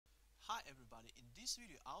Hi everybody, in this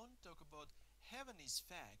video I want to talk about Havanese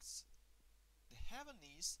facts. The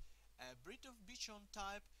Havanese, a breed of bichon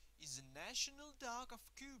type, is the national dog of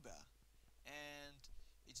Cuba, and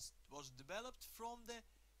it was developed from the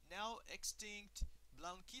now extinct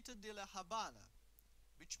Blanquita de la Habana,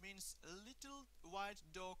 which means little white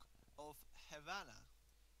dog of Havana.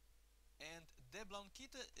 And the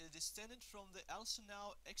Blanquita is descended from the also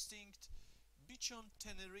now extinct bichon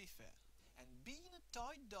Tenerife. And being a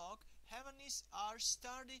toy dog, Havanese are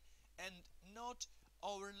sturdy and not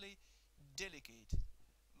overly delicate.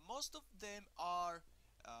 Most of them are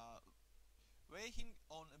weighing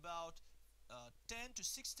on about 10 to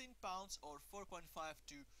 16 pounds or 4.5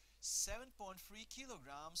 to 7.3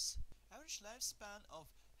 kilograms. Average lifespan of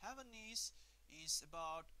Havanese is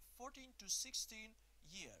about 14 to 16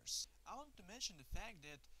 years. I want to mention the fact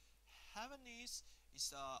that Havanese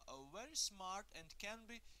is very smart and can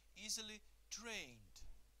be easily trained.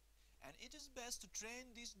 And it is best to train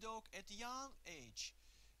this dog at a young age,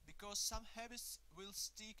 because some habits will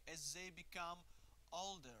stick as they become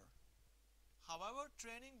older. However,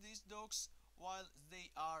 training these dogs while they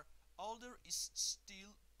are older is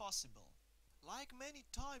still possible. Like many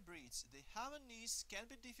toy breeds, the Havanese can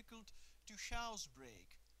be difficult to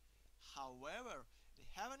housebreak. However, the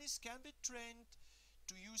Havanese can be trained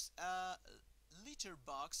to use a litter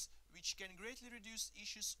box, which can greatly reduce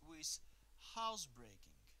issues with housebreaking.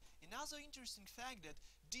 Another interesting fact that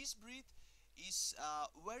this breed is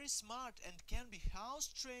very smart and can be house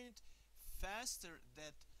trained faster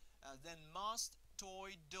than most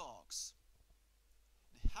toy dogs.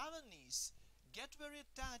 The Havanese get very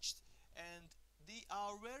attached and they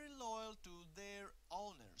are very loyal to their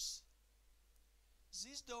owners.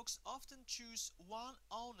 These dogs often choose one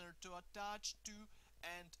owner to attach to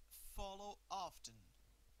and follow often.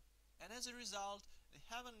 And as a result, the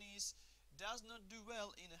Havanese does not do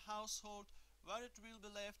well in a household where it will be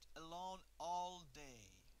left alone all day.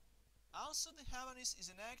 Also, the Havanese is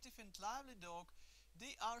an active and lively dog.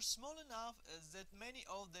 They are small enough that many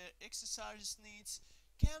of their exercise needs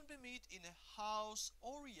can be met in a house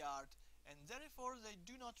or yard, and therefore they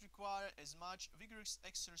do not require as much vigorous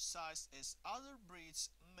exercise as other breeds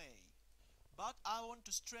may. But I want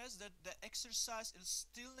to stress that the exercise is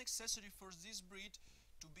still necessary for this breed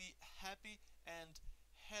to be happy and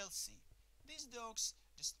healthy. These dogs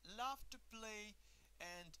just love to play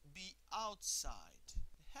and be outside.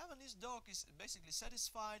 The Havanese dog is basically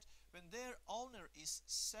satisfied when their owner is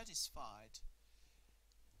satisfied.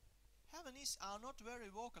 Havanese are not very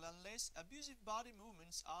vocal unless abusive body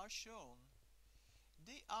movements are shown.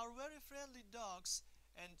 They are very friendly dogs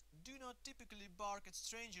and do not typically bark at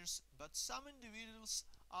strangers, but some individuals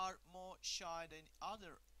are more shy than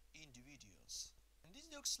other individuals. And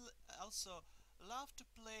these dogs also love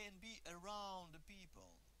to play and be around the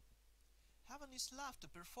people. Havanese love to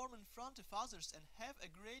perform in front of others and have a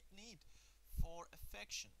great need for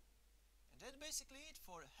affection. And that's basically it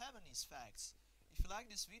for Havanese facts. If you like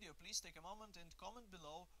this video, please take a moment and comment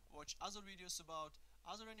below, watch other videos about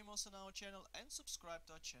other animals on our channel and subscribe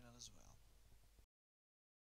to our channel as well.